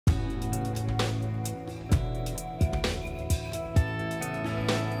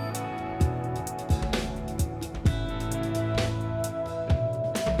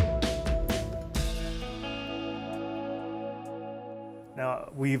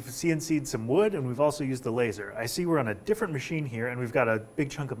we've CNC'd some wood and we've also used the laser. I see we're on a different machine here and we've got a big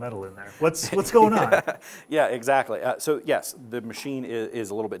chunk of metal in there. What's going on? Yeah, exactly. So yes, the machine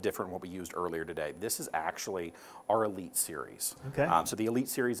is a little bit different than what we used earlier today. This is actually our Elite Series. Okay. So the Elite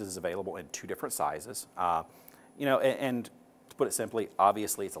Series is available in 2 different sizes. You know, and to put it simply,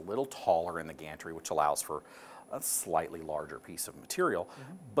 obviously it's a little taller in the gantry, which allows for a slightly larger piece of material.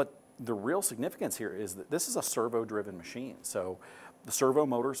 But the real significance here is that this is a servo-driven machine. So the servo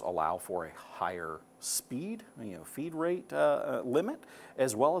motors allow for a higher speed, you know, feed rate limit,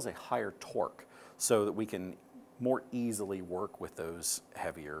 as well as a higher torque, so that we can more easily work with those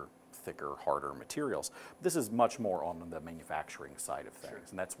heavier, thicker, harder materials. This is much more on the manufacturing side of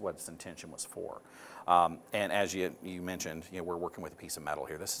things, and that's what its intention was for. And as you mentioned, you know, we're working with a piece of metal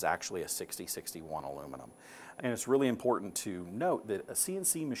here. This is actually a 6061 aluminum. And it's really important to note that a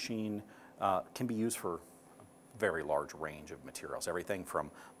CNC machine can be used for a very large range of materials, everything from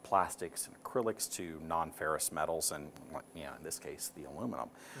plastics and acrylics to non-ferrous metals and, you know, in this case, the aluminum.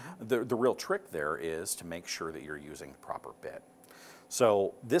 The real trick there is to make sure that you're using the proper bit.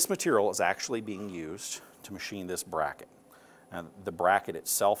 So this material is actually being used to machine this bracket. Now, the bracket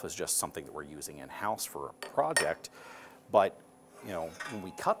itself is just something that we're using in-house for a project, but you know, when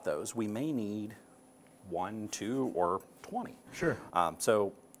we cut those, we may need 1, 2, or 20. Sure.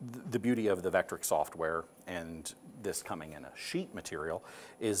 So the beauty of the Vectric software and this coming in a sheet material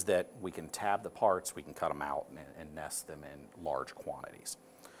is that we can tab the parts, we can cut them out and nest them in large quantities.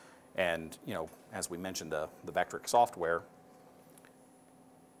 And you know, as we mentioned, the Vectric software,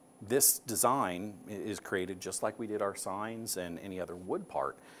 this design is created just like we did our signs and any other wood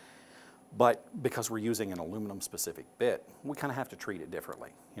part, but because we're using an aluminum specific bit, we kind of have to treat it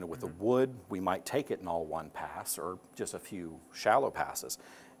differently. You know, with the wood, we might take it in all one pass or just a few shallow passes.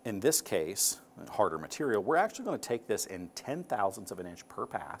 In this case, harder material, we're actually going to take this in 10,000ths of an inch per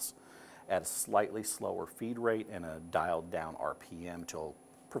pass at a slightly slower feed rate and a dialed down RPM to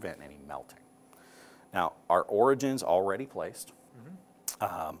prevent any melting. Now, our origin's already placed.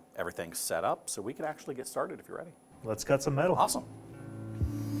 Everything's set up, so we can actually get started if you're ready. Let's cut some metal. Awesome.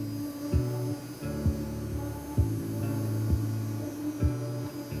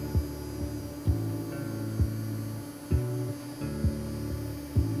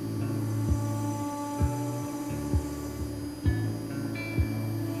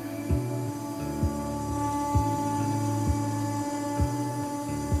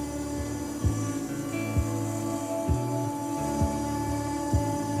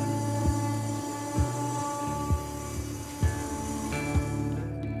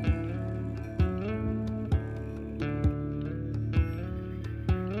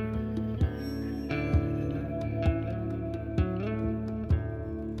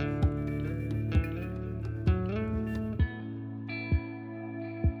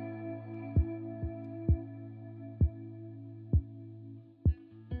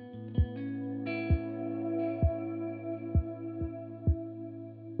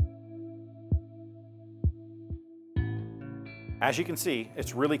 As you can see,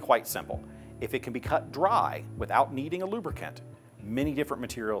 it's really quite simple. If it can be cut dry without needing a lubricant, many different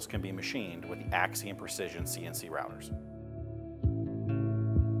materials can be machined with the Axiom Precision CNC routers.